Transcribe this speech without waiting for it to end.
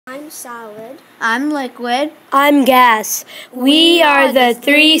solid. I'm liquid. I'm gas. We are the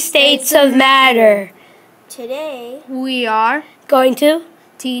three states of matter. Today, We are Going to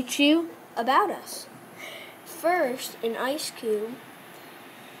teach you about us. First, an ice cube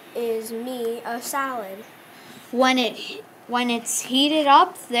is me, a solid. when it's heated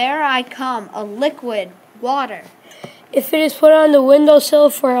up, there I come, a liquid, water. If it is put on the windowsill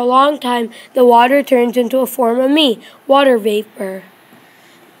for a long time, the water turns into a form of me, water vapor.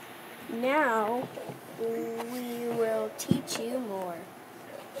 Now, we will teach you more.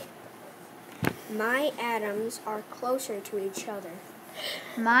 My atoms are closer to each other.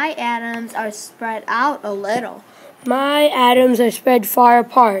 My atoms are spread out a little. My atoms are spread far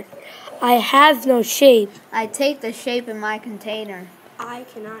apart. I have no shape. I take the shape in my container. I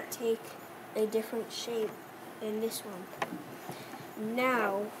cannot take a different shape than this one.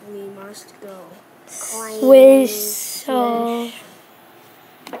 Now we must go. Swish, so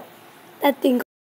that thing.